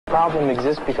Problem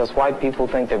exists because white people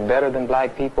think they're better than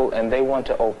black people, and they want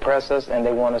to oppress us, and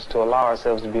they want us to allow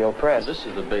ourselves to be oppressed. This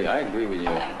is the I agree with you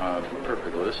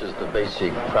perfectly. This is the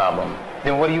basic problem.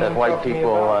 Then what do you that want to white talk to me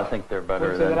people about? think they're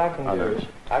better That than I can others. do.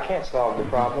 I can't solve the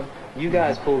problem. You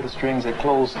guys pull the strings that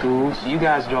close schools. You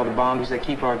guys draw the boundaries that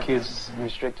keep our kids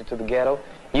restricted to the ghetto.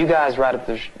 You guys write up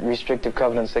the restrictive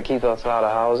covenants that keep us out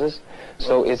of houses.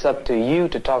 So it's up to you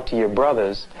to talk to your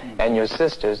brothers and your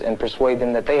sisters and persuade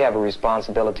them that they have a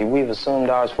responsibility. We've assumed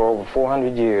ours for over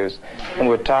 400 years, and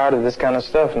we're tired of this kind of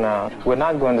stuff now. We're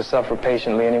not going to suffer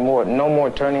patiently anymore. No more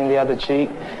turning the other cheek.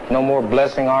 No more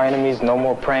blessing our enemies. No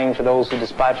more praying for those who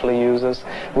despitefully use us.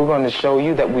 We're going to show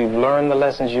you that we've learned the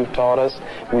lessons you've taught us.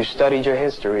 We've studied your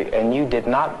history, and you did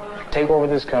not take over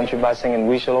this country by singing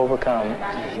 "We Shall Overcome."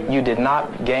 You did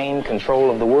not gain control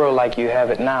of the world like you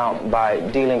have it now by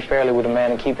dealing fairly with a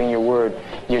man and keeping your word.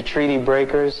 You're treaty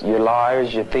breakers, you're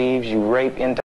liars, you're thieves, you rape